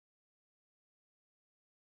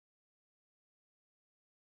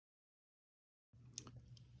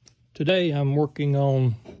Today I'm working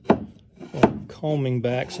on coaming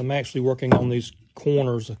backs. I'm actually working on these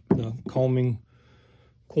corners, the coaming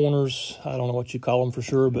corners. I don't know what you call them for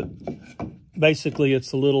sure, but basically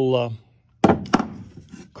it's a little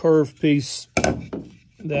curved piece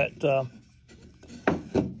that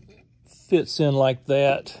fits in like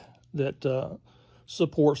that, that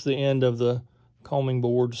supports the end of the coaming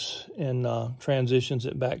boards and transitions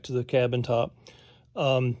it back to the cabin top.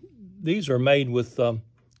 These are made with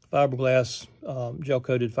fiberglass,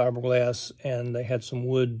 gel-coated fiberglass, and they had some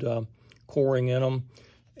wood coring in them,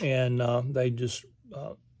 and they just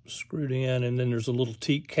screwed in, and then there's a little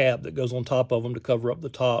teak cap that goes on top of them to cover up the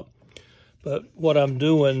top. But what I'm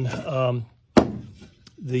doing,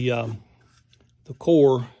 the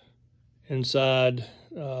core inside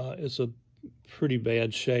is a pretty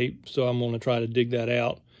bad shape, so I'm going to try to dig that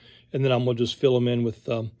out, and then I'm going to just fill them in with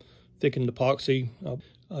thickened epoxy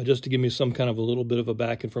just to give me some kind of a little bit of a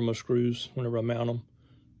backing for my screws whenever I mount them.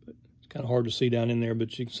 It's kind of hard to see down in there,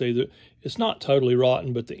 but you can see that it's not totally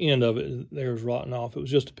rotten, but the end of it there is rotten off. It was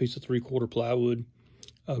just a piece of 3/4 plywood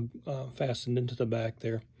fastened into the back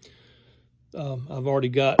there. I've already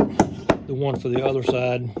got the one for the other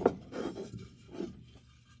side.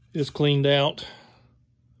 It's cleaned out,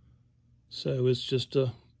 so it's just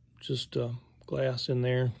glass in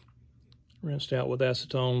there, rinsed out with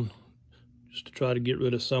acetone, just to try to get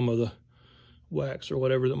rid of some of the wax or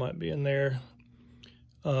whatever that might be in there.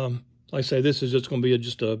 Like I say, this is just going to be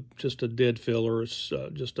just a dead filler. It's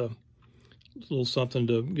just a little something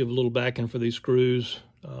to give a little backing for these screws,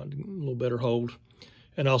 a little better hold,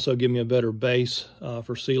 and also give me a better base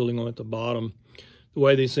for sealing them at the bottom. The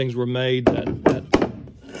way these things were made, the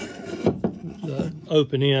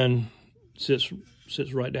open end sits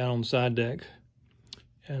right down on the side deck,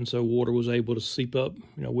 and so water was able to seep up,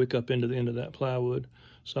 wick up into the end of that plywood.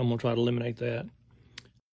 So I'm going to try to eliminate that.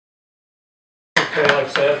 Okay, like I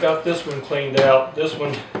said, I've got this one cleaned out. This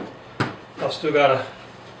one, I've still got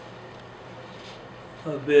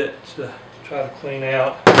a bit to try to clean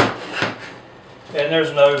out. And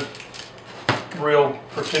there's no real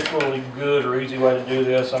particularly good or easy way to do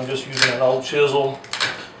this. I'm just using an old chisel,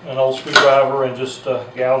 an old screwdriver, and just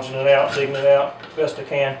gouging it out, digging it out best I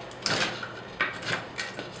can.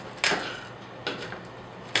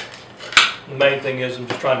 The main thing is I'm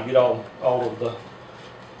just trying to get all of the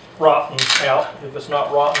rotten out. If it's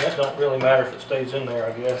not rotten, it don't really matter if it stays in there,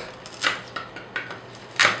 I guess.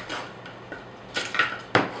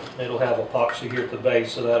 It'll have epoxy here at the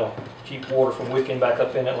base, so that'll keep water from wicking back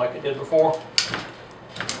up in it like it did before.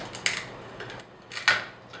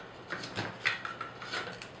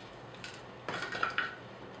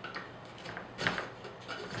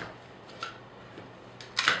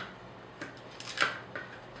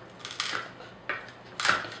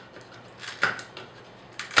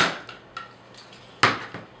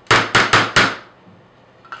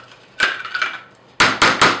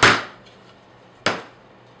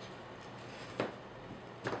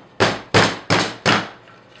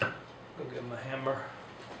 Go get my hammer.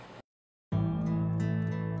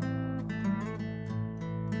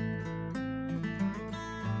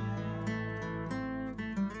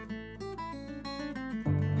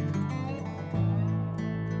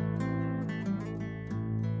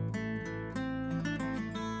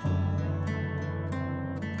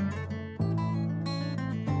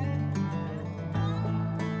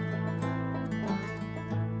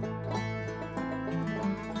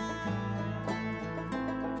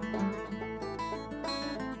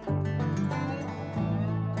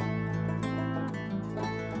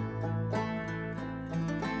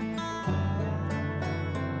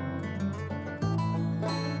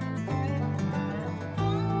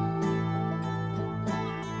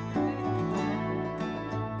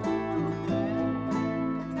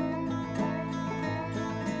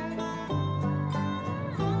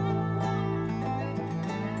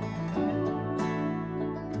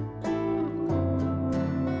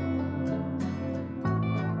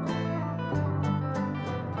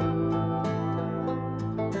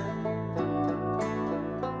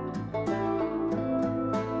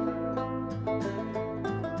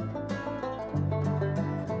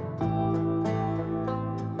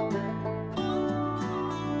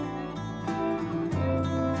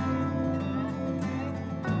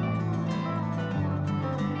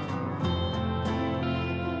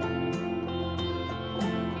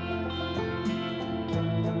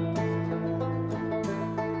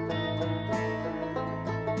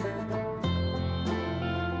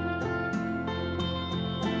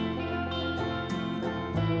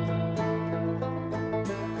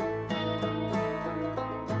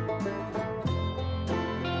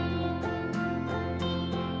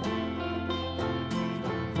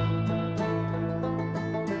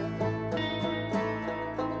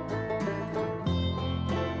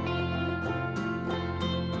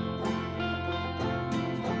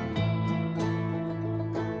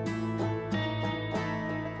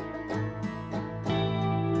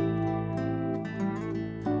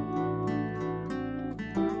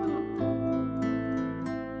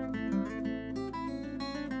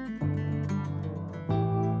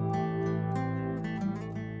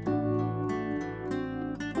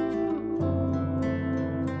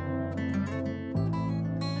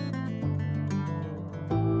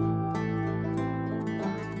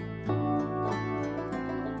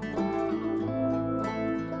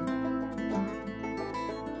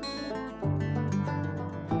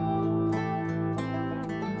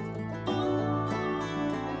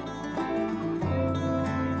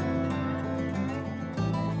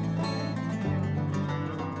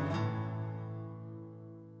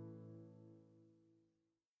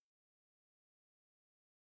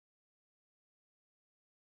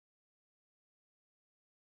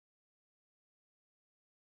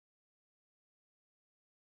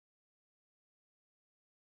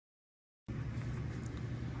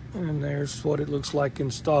 And there's what it looks like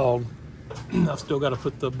installed. I've still got to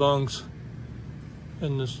put the bungs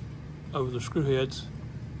in this over the screw heads.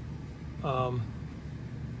 And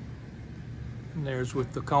there's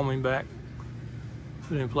with the coaming back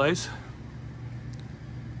put in place.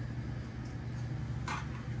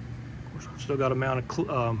 Of course, I've still got to mount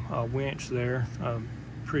a winch there.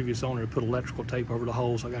 Previous owner put electrical tape over the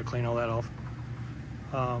holes. I got to clean all that off.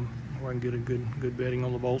 Where I can get a good bedding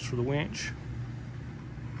on the bolts for the winch.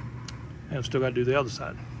 And I've still got to do the other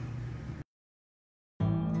side.